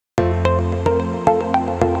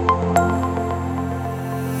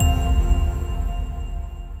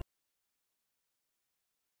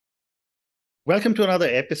Welcome to another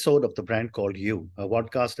episode of The Brand Called You, a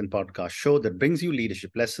podcast and podcast show that brings you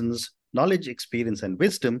leadership lessons, knowledge, experience, and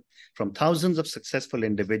wisdom from thousands of successful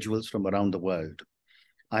individuals from around the world.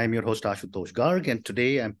 I am your host, Ashutosh Garg, and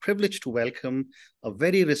today I'm privileged to welcome a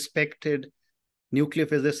very respected nuclear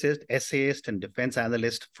physicist, essayist, and defense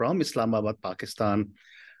analyst from Islamabad, Pakistan,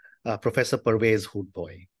 Professor Pervez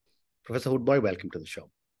Hoodbhoy. Professor Hoodbhoy, welcome to the show.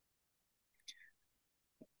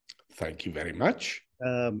 Thank you very much.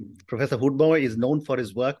 Professor Hoodbhoy is known for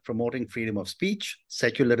his work promoting freedom of speech,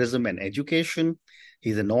 secularism, and education.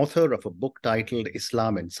 He's an author of a book titled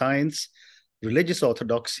Islam and Science, Religious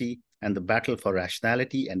Orthodoxy, and the Battle for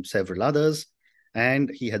Rationality, and several others. And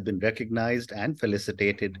he has been recognized and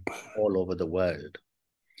felicitated all over the world.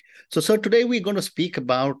 So, sir, today we're going to speak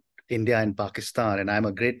about India and Pakistan, and I'm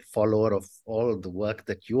a great follower of all the work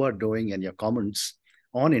that you are doing and your comments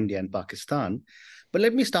on India and Pakistan. But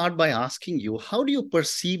let me start by asking you, how do you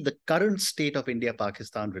perceive the current state of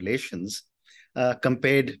India-Pakistan relations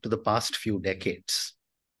compared to the past few decades?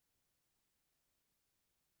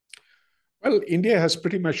 Well, India has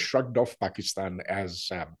pretty much shrugged off Pakistan as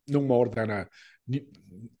no more than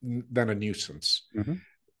a nuisance,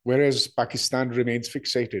 whereas Pakistan remains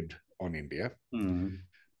fixated on India.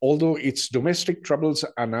 Although its domestic troubles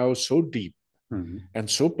are now so deep and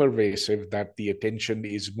so pervasive that the attention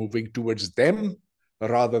is moving towards them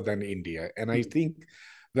rather than India. And I think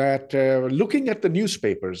that looking at the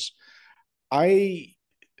newspapers, I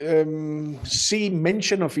see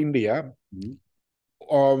mention of India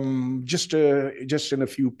just in a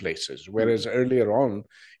few places, whereas earlier on,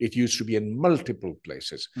 it used to be in multiple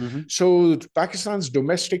places. So Pakistan's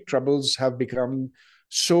domestic troubles have become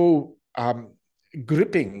so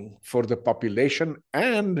gripping for the population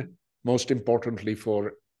and, most importantly,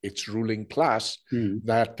 for its ruling class,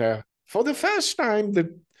 that for the first time,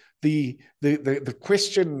 the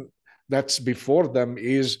question that's before them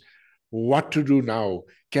is what to do now.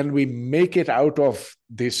 Can we make it out of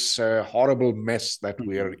this horrible mess that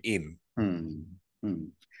we are in?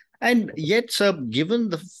 And yet, sir, given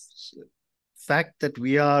the fact that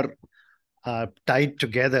we are tied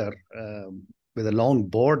together with a long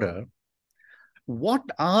border, what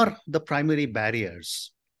are the primary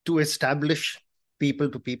barriers to establish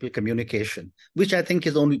people-to-people communication, which I think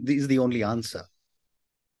is the only answer?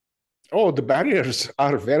 Oh, the barriers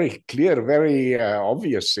are very clear, very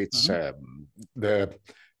obvious. It's the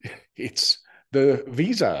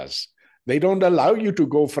visas. They don't allow you to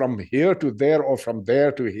go from here to there or from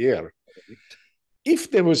there to here.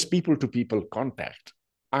 If there was people-to-people contact,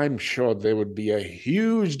 I'm sure there would be a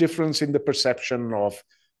huge difference in the perception of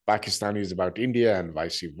Pakistanis about India and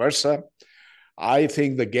vice versa. I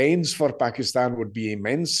think the gains for Pakistan would be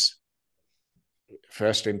immense,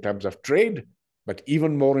 first in terms of trade, but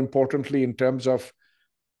even more importantly in terms of,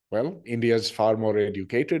 well, India is far more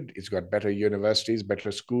educated. It's got better universities,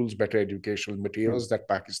 better schools, better educational materials that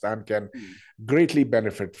Pakistan can greatly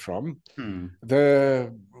benefit from.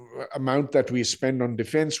 The amount that we spend on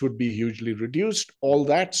defense would be hugely reduced, all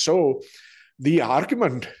that. So the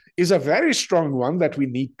argument is a very strong one that we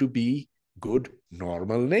need to be good,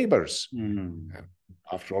 normal neighbors. And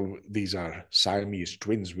after all, these are Siamese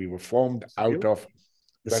twins. We were formed out of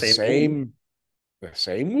the same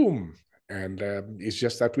womb. And it's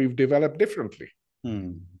just that we've developed differently.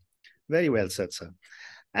 Very well said, sir.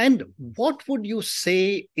 And what would you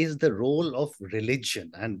say is the role of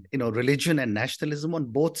religion and nationalism on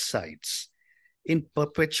both sides in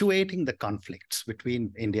perpetuating the conflicts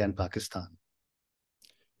between India and Pakistan?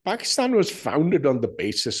 Pakistan was founded on the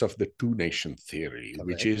basis of the two-nation theory,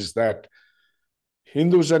 which is that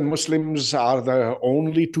Hindus and Muslims are the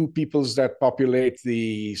only two peoples that populate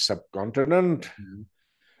the subcontinent,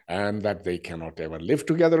 and that they cannot ever live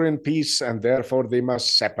together in peace, and therefore they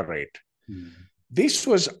must separate. This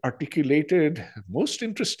was articulated, most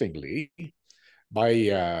interestingly, by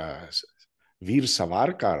Veer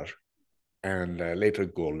Savarkar and later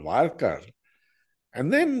Golwalkar.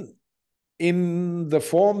 And then in the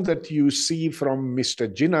form that you see from Mr.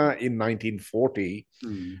 Jinnah in 1940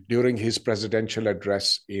 during his presidential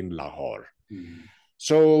address in Lahore.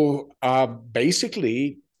 So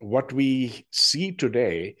basically, what we see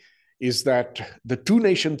today is that the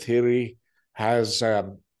two-nation theory has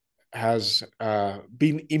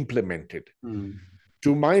been implemented.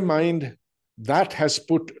 To my mind, that has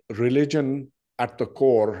put religion at the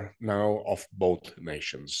core now of both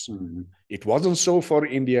nations. It wasn't so for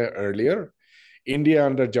India earlier. India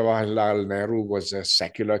under Jawaharlal Nehru was a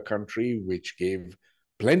secular country which gave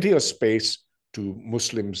plenty of space to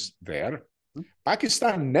Muslims there.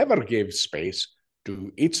 Pakistan never gave space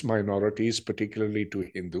to its minorities, particularly to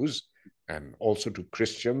Hindus and also to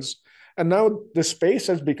Christians. And now the space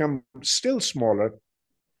has become still smaller,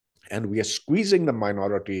 and we are squeezing the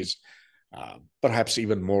minorities, perhaps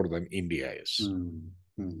even more than India is.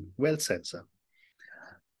 Well said, sir.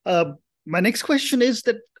 My next question is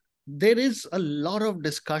that there is a lot of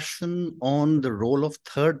discussion on the role of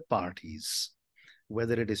third parties,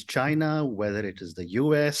 whether it is China, whether it is the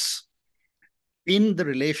US, in the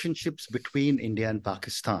relationships between India and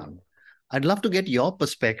Pakistan. I'd love to get your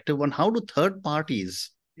perspective on how do third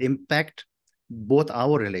parties impact both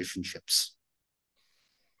our relationships.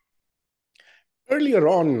 Earlier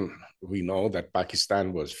on, we know that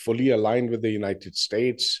Pakistan was fully aligned with the United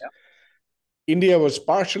States. Yeah. India was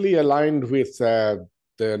partially aligned with the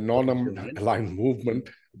non-aligned movement.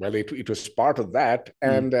 Well, it was part of that,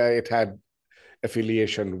 and it had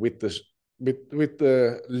affiliation with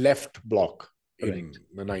the left bloc in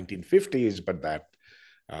the 1950s, but that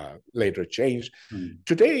later changed.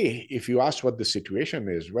 Today, if you ask what the situation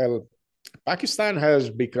is, well, Pakistan has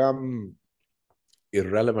become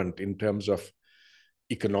irrelevant in terms of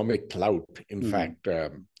economic clout. In fact,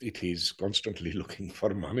 it is constantly looking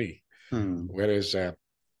for money, whereas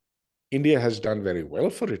India has done very well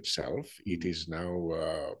for itself. It is now,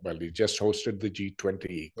 well, it just hosted the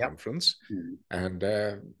G20 conference, and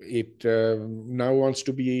it now wants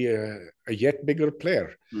to be a yet bigger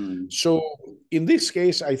player. So in this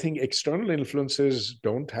case, I think external influences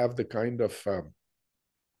don't have the kind of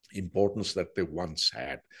importance that they once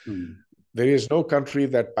had. There is no country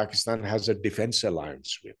that Pakistan has a defense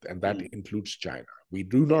alliance with, and that includes China. We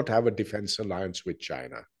do not have a defense alliance with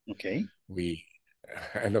China. Okay.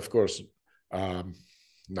 And of course,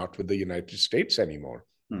 not with the United States anymore.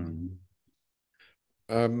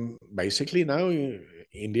 Basically now,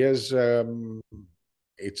 India's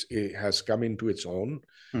it has come into its own.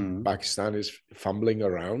 Pakistan is fumbling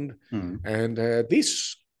around, and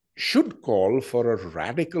this should call for a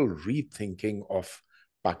radical rethinking of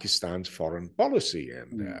Pakistan's foreign policy.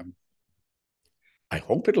 And I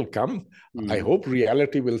hope it'll come. I hope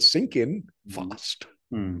reality will sink in fast.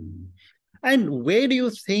 And where do you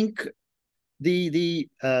think the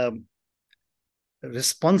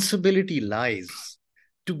responsibility lies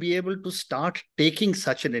to be able to start taking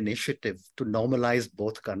such an initiative to normalize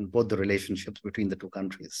both the relationships between the two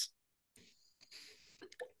countries?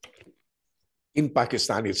 In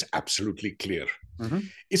Pakistan, it's absolutely clear.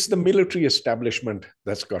 It's the military establishment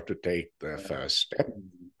that's got to take the first step.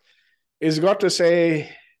 It's got to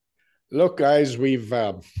say, look, guys, we've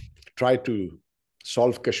tried to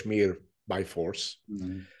solve Kashmir by force,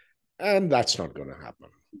 and that's not going to happen.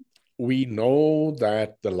 We know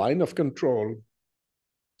that the line of control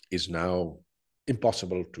is now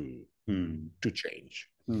impossible to change.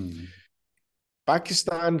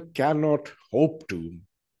 Pakistan cannot hope to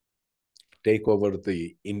take over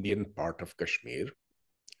the Indian part of Kashmir.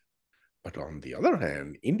 But on the other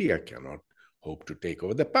hand, India cannot hope to take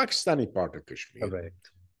over the Pakistani part of Kashmir.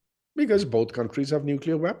 Correct. Because both countries have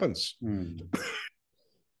nuclear weapons.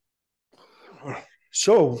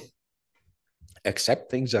 So, accept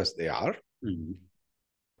things as they are.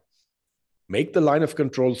 Make the line of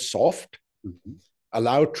control soft.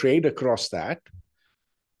 Allow trade across that.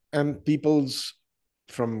 And people's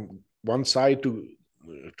from one side to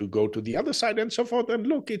go to the other side and so forth. And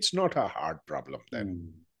look, it's not a hard problem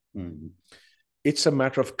then. It's a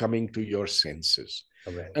matter of coming to your senses.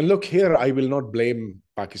 And look, here, I will not blame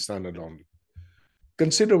Pakistan alone.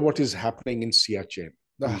 Consider what is happening in Siachen,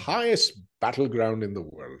 the highest battleground in the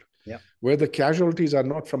world, where the casualties are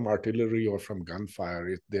not from artillery or from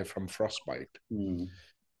gunfire, they're from frostbite.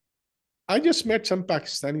 I just met some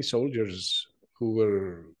Pakistani soldiers who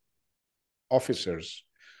were officers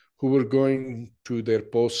who were going to their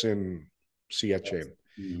posts in Siachen.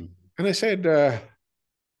 And I said,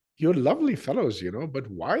 you're lovely fellows, but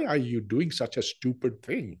why are you doing such a stupid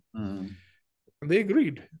thing? And they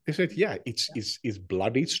agreed. They said, yeah, it's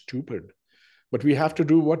bloody stupid, but we have to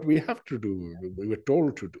do what we have to do. We were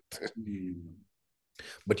told to do.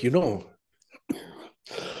 But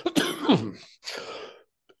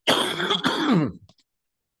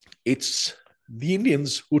it's the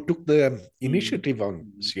Indians who took the initiative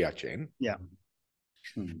on Siachen.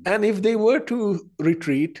 And if they were to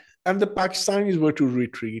retreat and the Pakistanis were to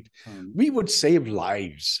retreat, we would save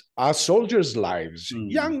lives, our soldiers' lives,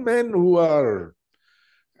 young men who are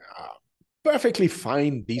perfectly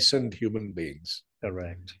fine, decent human beings.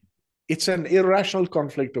 Correct. It's an irrational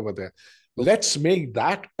conflict over there. Let's make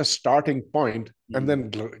that a starting point and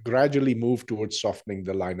then gradually move towards softening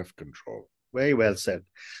the line of control. Very well said.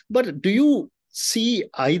 But do you see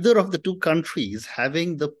either of the two countries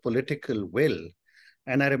having the political will?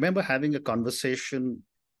 And I remember having a conversation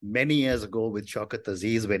many years ago with Shaukat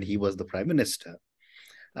Aziz when he was the Prime Minister,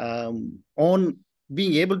 on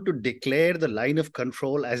being able to declare the line of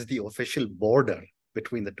control as the official border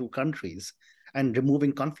between the two countries and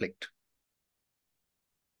removing conflict.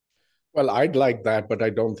 Well, I'd like that, but I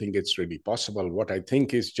don't think it's really possible. What I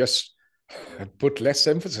think is just put less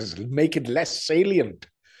emphasis, make it less salient.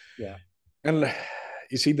 Yeah. And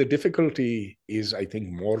you see, the difficulty is, I think,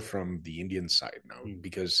 more from the Indian side now,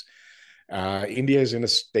 because India is in a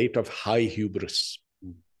state of high hubris.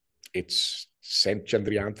 It's sent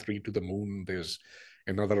Chandrayaan-3 to the moon. There's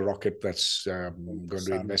another rocket that's going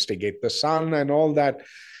to investigate the sun and all that.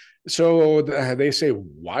 So they say,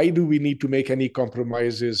 why do we need to make any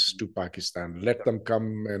compromises to Pakistan? Let them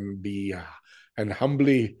come and be and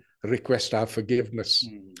humbly request our forgiveness.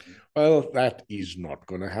 Well, that is not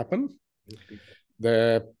going to happen.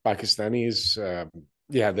 The Pakistanis,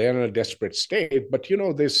 yeah, they're in a desperate state, but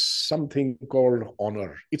there's something called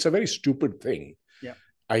honor. It's a very stupid thing. Yeah,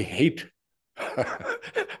 I hate,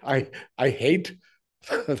 I hate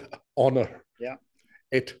honor. Yeah,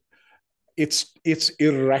 it's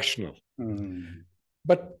irrational.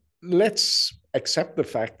 But let's accept the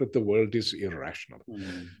fact that the world is irrational.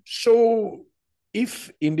 So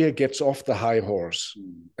if India gets off the high horse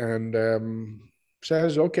and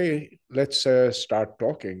says, okay, let's start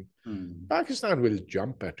talking, Pakistan will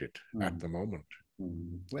jump at it at the moment.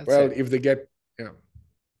 Well, if they get,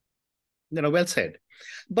 well said.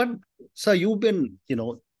 But sir, you've been,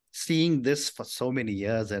 seeing this for so many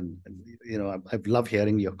years, and I've loved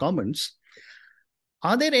hearing your comments.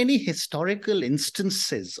 Are there any historical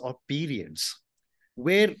instances or periods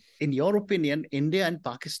where, in your opinion, India and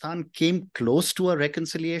Pakistan came close to a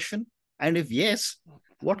reconciliation? And if yes,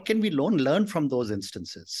 what can we learn from those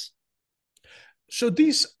instances? So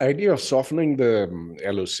this idea of softening the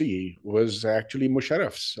LOC was actually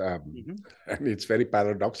Musharraf's. And it's very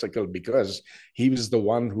paradoxical because he was the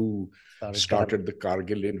one who started the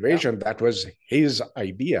Kargil invasion. Yeah. That was his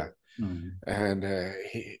idea. And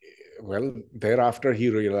well, thereafter he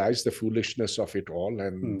realized the foolishness of it all.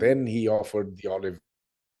 And then he offered the olive.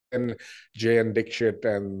 And J.N. Dixit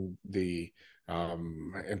and the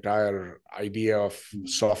entire idea of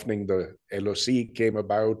softening the LOC came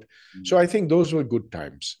about. So I think those were good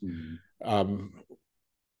times.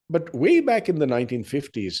 But way back in the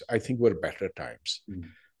 1950s, I think were better times.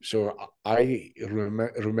 So I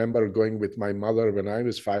remember going with my mother when I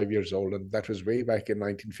was 5 years old, and that was way back in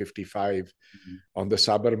 1955 on the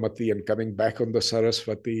Sabarmati and coming back on the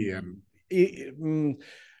Saraswati. And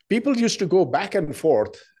people used to go back and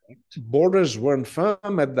forth. Borders weren't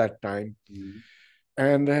firm at that time.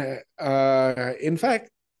 And in fact,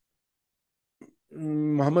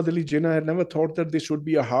 Muhammad Ali Jinnah had never thought that this would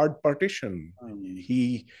be a hard partition.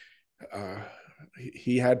 He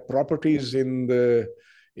had properties in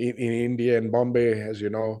India and Bombay, as you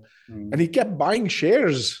know, and he kept buying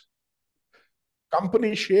shares,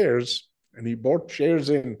 company shares, and he bought shares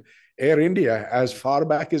in Air India as far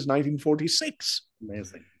back as 1946.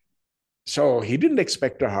 Amazing. So he didn't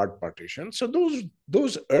expect a hard partition. So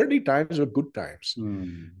those early times were good times.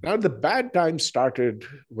 Now the bad times started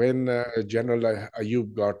when General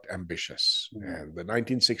Ayub got ambitious. And the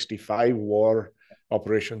 1965 war,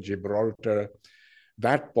 Operation Gibraltar,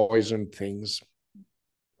 that poisoned things.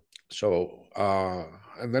 So,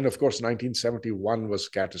 and then of course, 1971 was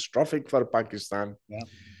catastrophic for Pakistan. Yeah.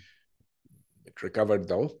 It recovered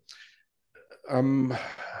though.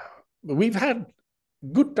 We've had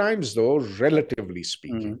good times, though, relatively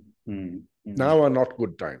speaking. Now are not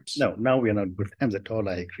good times. No, now we are not good times at all.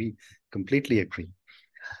 I agree, completely agree.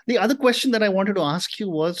 The other question that I wanted to ask you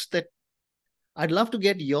was that I'd love to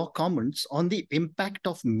get your comments on the impact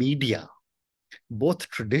of media, both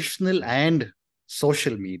traditional and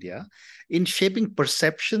social media, in shaping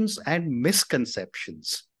perceptions and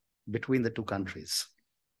misconceptions between the two countries.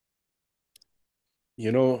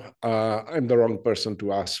 I'm the wrong person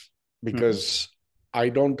to ask because I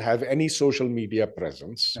don't have any social media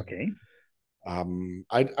presence. Okay.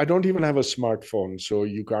 I don't even have a smartphone, so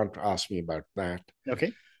you can't ask me about that.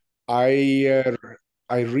 Okay. I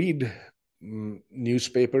read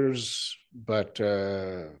newspapers, but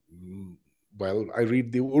well, I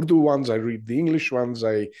read the Urdu ones, I read the English ones,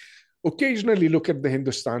 I occasionally look at the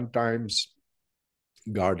Hindustan Times,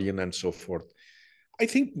 Guardian, and so forth. I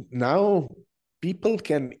think now people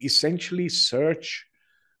can essentially search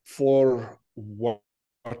for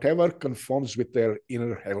whatever conforms with their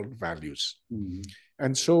inner held values.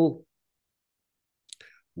 And so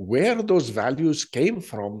where those values came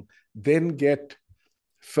from then get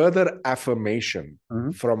further affirmation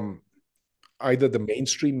from either the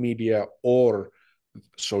mainstream media or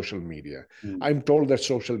social media. Mm. I'm told that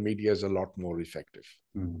social media is a lot more effective.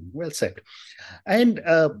 Well said. And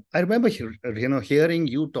I remember, hearing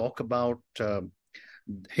you talk about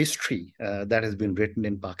history that has been written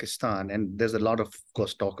in Pakistan, and there's a lot of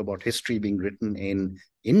course, talk about history being written in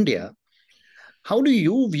India. How do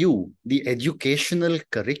you view the educational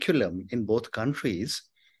curriculum in both countries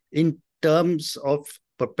in terms of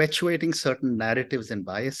perpetuating certain narratives and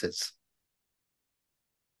biases?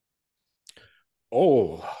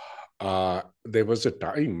 Oh, there was a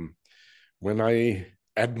time when I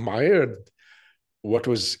admired what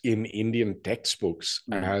was in Indian textbooks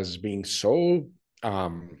as being so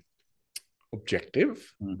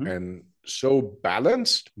objective and so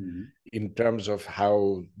balanced in terms of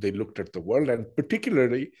how they looked at the world, and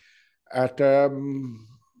particularly at the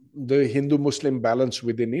Hindu-Muslim balance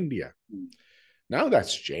within India. Now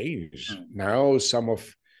that's changed. Now some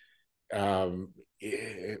of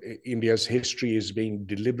India's history is being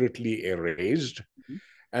deliberately erased.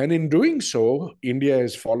 And in doing so, India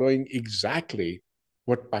is following exactly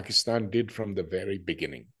what Pakistan did from the very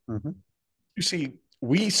beginning. You see,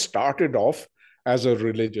 we started off as a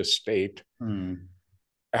religious state,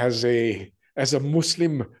 as a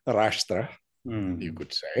Muslim Rashtra, you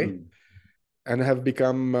could say, and have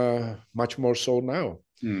become much more so now.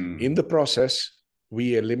 In the process,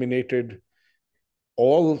 we eliminated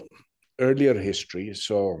all earlier history.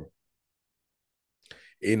 So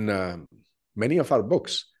in many of our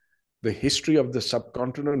books, the history of the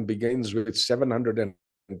subcontinent begins with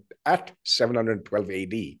 712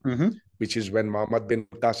 AD, which is when Muhammad bin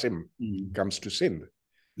Qasim comes to Sindh.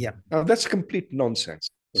 Yeah. Now, that's complete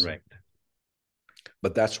nonsense. Correct.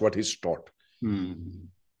 But that's what is taught.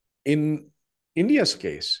 In India's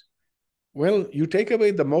case, well, you take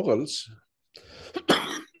away the Mughals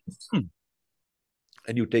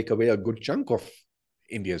and you take away a good chunk of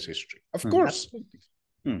India's history. Of course,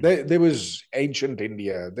 there was ancient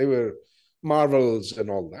India, there were marvels and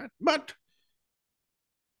all that. But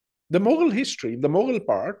the Mughal history, the Mughal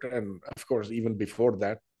part, and of course, even before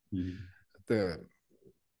that, the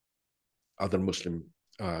other Muslims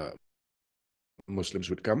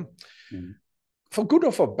would come. For good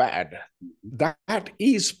or for bad, that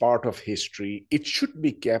is part of history. It should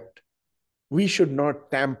be kept. We should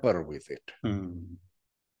not tamper with it.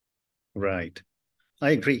 Right.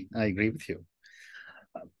 I agree. I agree with you.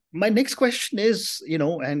 My next question is,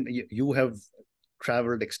 and you have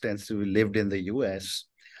traveled extensively, lived in the US.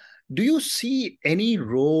 Do you see any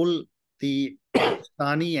role the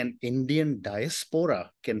Pakistani and Indian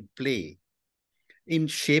diaspora can play in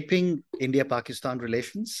shaping India-Pakistan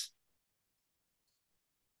relations?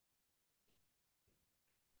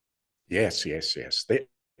 Yes. They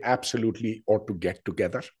absolutely ought to get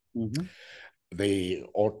together. They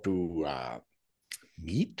ought to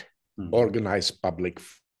meet, organize public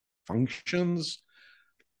functions,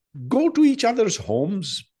 go to each other's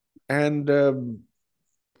homes. And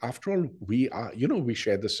after all, we are, we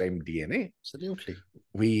share the same DNA. Absolutely.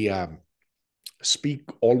 We speak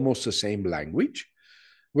almost the same language.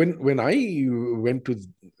 When I went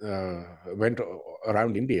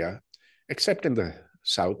around India, except in the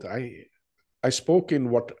south, I spoke in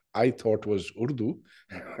what I thought was Urdu,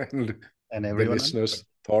 and the listeners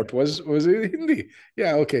thought was Hindi.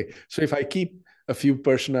 Yeah, okay. So if I keep a few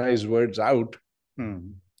Persianized words out,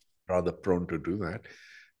 rather prone to do that,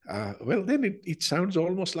 well, then it sounds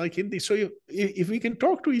almost like Hindi. So if we can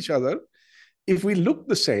talk to each other, if we look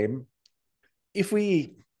the same, if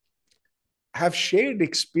we have shared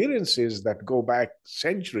experiences that go back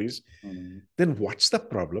centuries, then what's the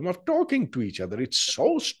problem of talking to each other? It's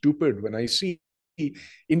so stupid when I see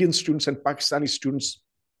Indian students and Pakistani students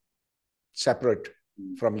separate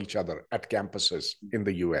from each other at campuses in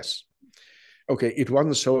the US. Okay, it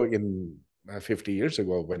wasn't so in 50 years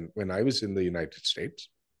ago when I was in the United States.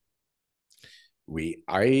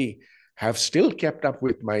 I have still kept up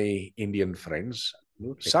with my Indian friends.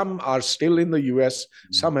 Some are still in the US,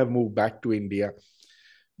 some have moved back to India,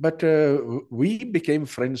 but we became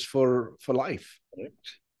friends for life.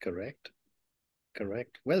 Correct.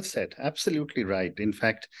 Well said. Absolutely right. In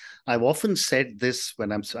fact, I've often said this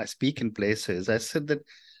when I speak in places. I said that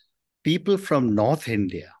people from North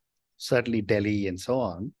India, certainly Delhi and so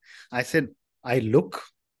on, I said, I look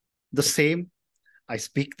the same, I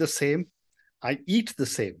speak the same, I eat the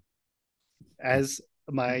same as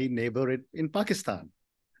my neighbor in Pakistan,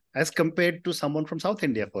 as compared to someone from South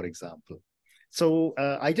India, for example. So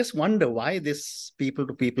I just wonder why this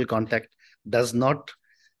people-to-people contact does not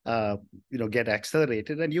get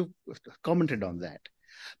accelerated, and you commented on that.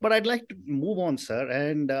 But I'd like to move on, sir,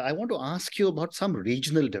 and I want to ask you about some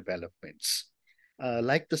regional developments.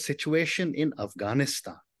 like the situation in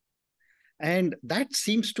Afghanistan. And that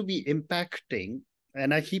seems to be impacting,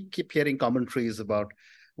 and I keep hearing commentaries about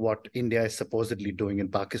what India is supposedly doing in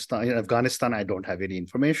Pakistan. In Afghanistan, I don't have any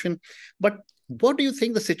information. But what do you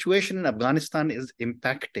think the situation in Afghanistan is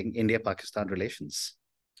impacting India-Pakistan relations?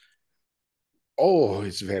 Oh,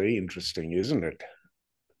 it's very interesting, isn't it?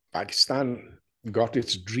 Pakistan got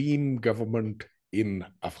its dream government in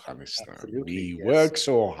Afghanistan. Absolutely, We yes. worked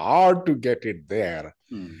so hard to get it there.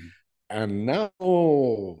 And now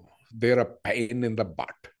they're a pain in the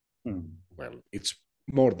butt. Well, it's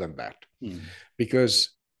more than that.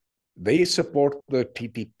 Because they support the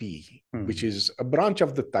TTP, which is a branch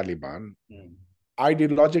of the Taliban,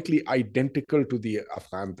 ideologically identical to the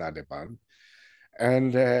Afghan Taliban.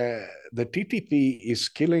 And the TTP is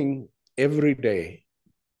killing every day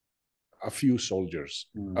a few soldiers,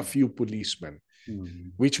 a few policemen,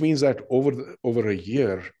 which means that over a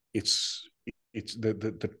year,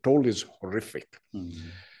 the toll is horrific.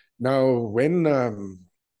 Now, when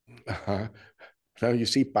now you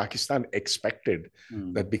see, Pakistan expected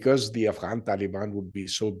that because the Afghan Taliban would be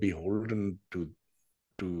so beholden to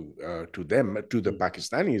them, to the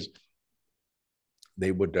Pakistanis,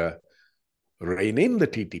 they would rein in the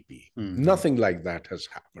TTP. Nothing like that has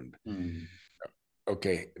happened.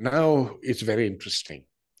 Okay, now it's very interesting.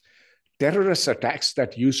 Terrorist attacks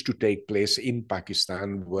that used to take place in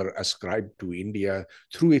Pakistan were ascribed to India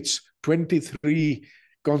through its 23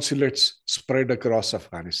 consulates spread across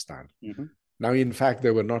Afghanistan. Now, in fact,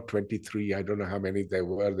 there were not 23. I don't know how many there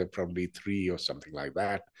were. There were probably 3 or something like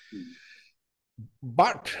that.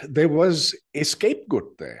 But there was a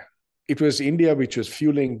scapegoat there. It was India which was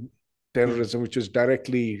fueling terrorism, which was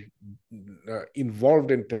directly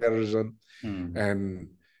involved in terrorism. And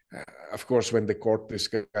of course, when they caught this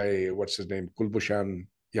guy, what's his name, Kulbhushan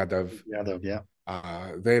Yadav,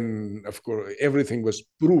 then of course everything was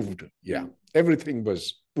proved. Everything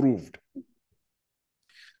was proved.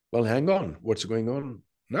 Well, hang on, what's going on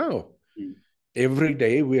now? Every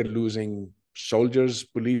day we are losing soldiers,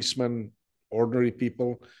 policemen, ordinary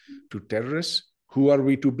people to terrorists. Who are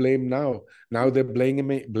we to blame now? Now they're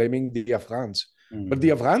blaming the Afghans. But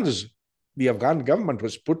the Afghan government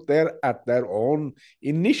was put there at their own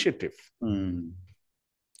initiative.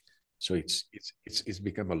 So it's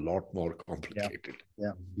become a lot more complicated.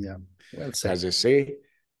 Well said. As I say,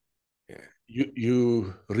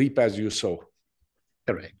 you reap as you sow.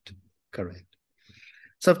 Correct.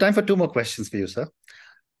 So I have time for 2 more questions for you, sir.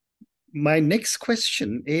 My next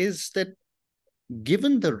question is that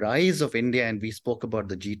given the rise of India, and we spoke about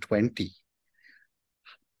the G20,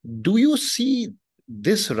 do you see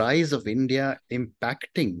this rise of India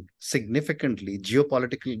impacting significantly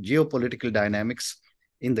geopolitical dynamics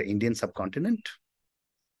in the Indian subcontinent?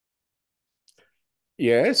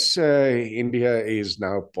 Yes, India is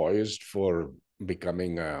now poised for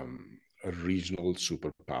becoming a regional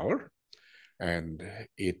superpower, and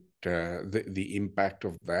the impact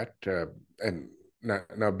of that, and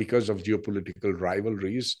now because of geopolitical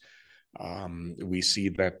rivalries, we see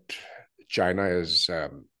that China is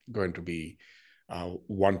going to be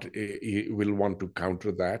will want to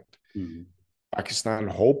counter that. Pakistan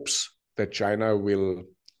hopes that China will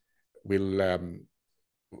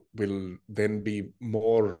then be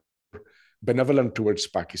more benevolent towards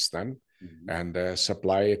Pakistan and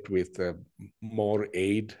supply it with more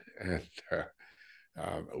aid and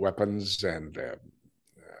weapons and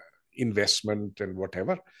investment and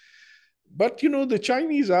whatever. But the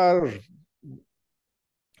Chinese are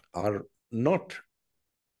not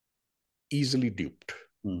easily duped,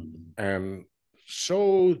 and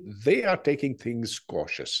so they are taking things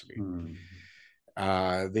cautiously.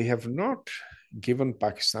 They have not given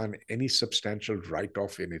Pakistan any substantial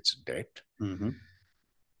write-off in its debt.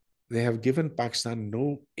 They have given Pakistan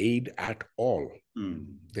no aid at all.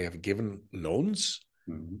 They have given loans.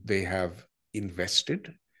 They have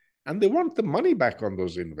invested, and they want the money back on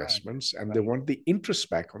those investments, and they want the interest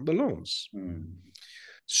back on the loans.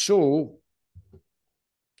 So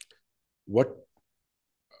what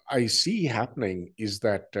I see happening is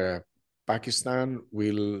that Pakistan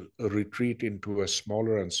will retreat into a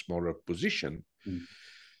smaller and smaller position.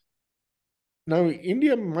 Now,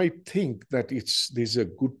 India might think that this is a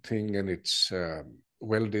good thing and it's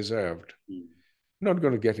well-deserved. Not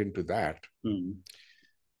going to get into that.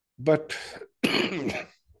 But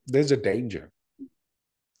there's a danger.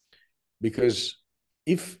 Because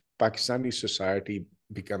if Pakistani society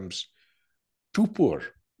becomes too poor,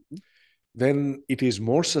 then it is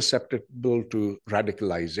more susceptible to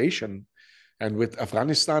radicalization. And with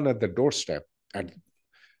Afghanistan at the doorstep,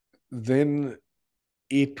 then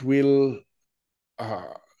it will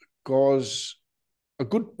cause a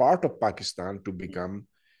good part of Pakistan to become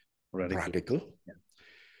radical. Yeah.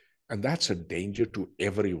 And that's a danger to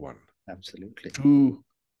everyone. Absolutely. To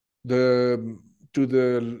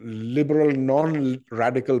the liberal,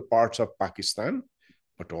 non-radical parts of Pakistan,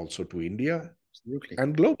 but also to India. Absolutely.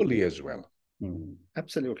 And globally as well.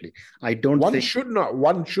 Absolutely. I don't one think...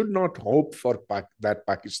 One should not hope for that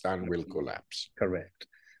Pakistan will collapse. Correct.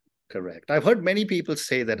 I've heard many people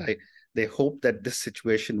say that they hope that this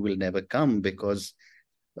situation will never come because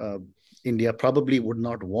India probably would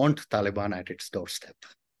not want Taliban at its doorstep.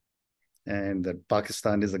 And that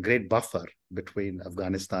Pakistan is a great buffer between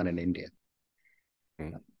Afghanistan and India.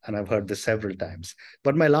 And I've heard this several times.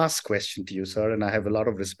 But my last question to you, sir, and I have a lot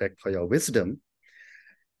of respect for your wisdom.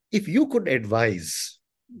 If you could advise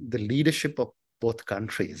the leadership of both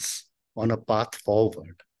countries on a path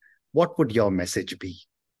forward, what would your message be?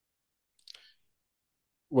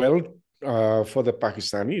 Well, for the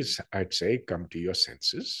Pakistanis, I'd say come to your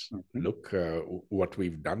senses. Look, what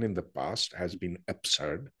we've done in the past has been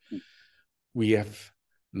absurd. We have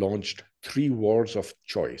launched 3 wars of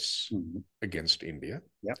choice against India.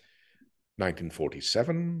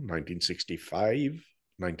 1947, 1965,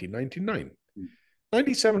 1999.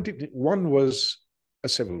 1971 was a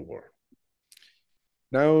civil war.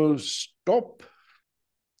 Now stop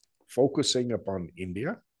focusing upon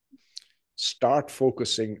India. Start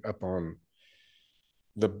focusing upon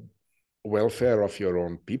the welfare of your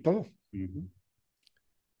own people.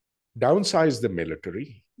 Downsize the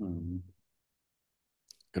military.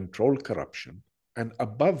 Control corruption. And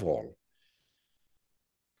above all,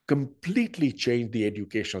 completely change the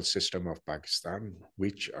educational system of Pakistan,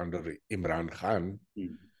 which under Imran Khan,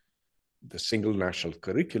 the single national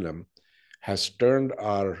curriculum, has turned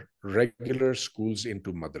our regular schools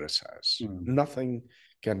into madrasas. Nothing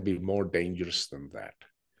can be more dangerous than that.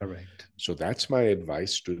 Correct. So that's my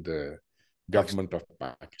advice to the government of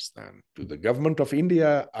Pakistan. To the government of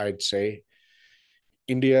India, I'd say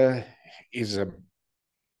India is a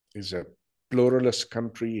pluralist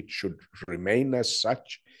country. It should remain as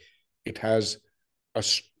such. It has a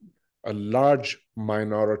large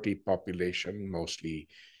minority population, mostly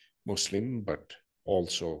Muslim, but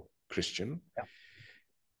also Christian.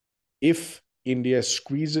 If India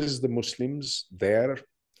squeezes the Muslims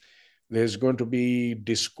there's going to be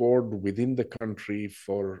discord within the country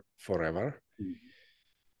forever.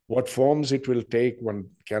 What forms it will take, one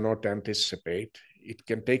cannot anticipate. It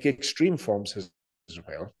can take extreme forms as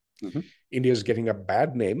well. India is getting a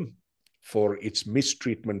bad name for its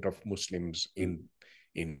mistreatment of Muslims in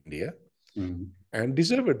India, and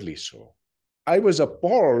deservedly so. I was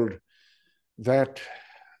appalled that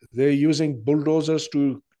they're using bulldozers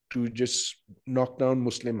to just knock down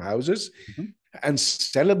Muslim houses and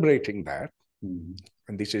celebrating that.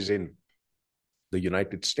 And this is in the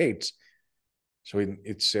United States. So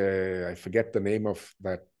it's I forget the name of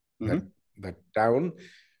that town,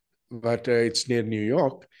 but it's near New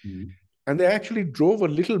York. And they actually drove a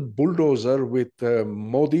little bulldozer with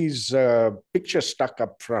Modi's picture stuck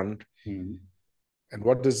up front. And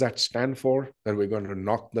what does that stand for? That we're going to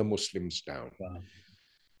knock the Muslims down.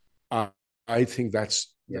 I think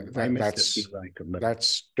that's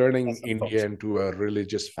turning India into a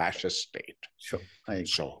religious fascist state. Sure.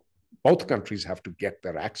 So both countries have to get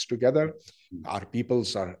their acts together. Our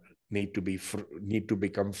peoples need to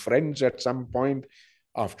become friends at some point.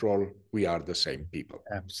 After all, we are the same people.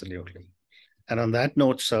 Absolutely. And on that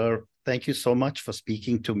note, sir, thank you so much for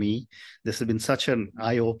speaking to me. This has been such an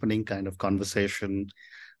eye-opening kind of conversation.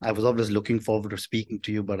 I was always looking forward to speaking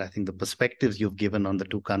to you, but I think the perspectives you've given on the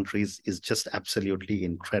two countries is just absolutely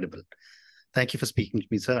incredible. Thank you for speaking to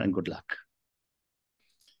me, sir, and good luck.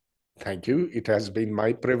 Thank you. It has been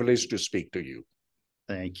my privilege to speak to you.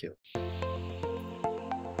 Thank you.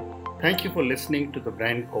 Thank you for listening to the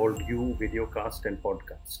Brand Called You videocast and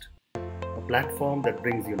podcast, a platform that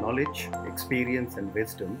brings you knowledge, experience, and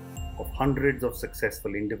wisdom of hundreds of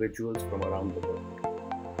successful individuals from around the world.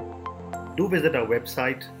 Do visit our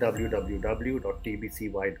website www.tbcy.in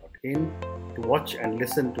to watch and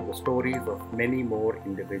listen to the stories of many more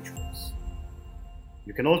individuals.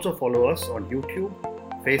 You can also follow us on YouTube,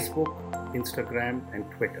 Facebook, Instagram, and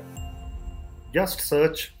Twitter. Just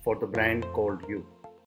search for the Brand Called You.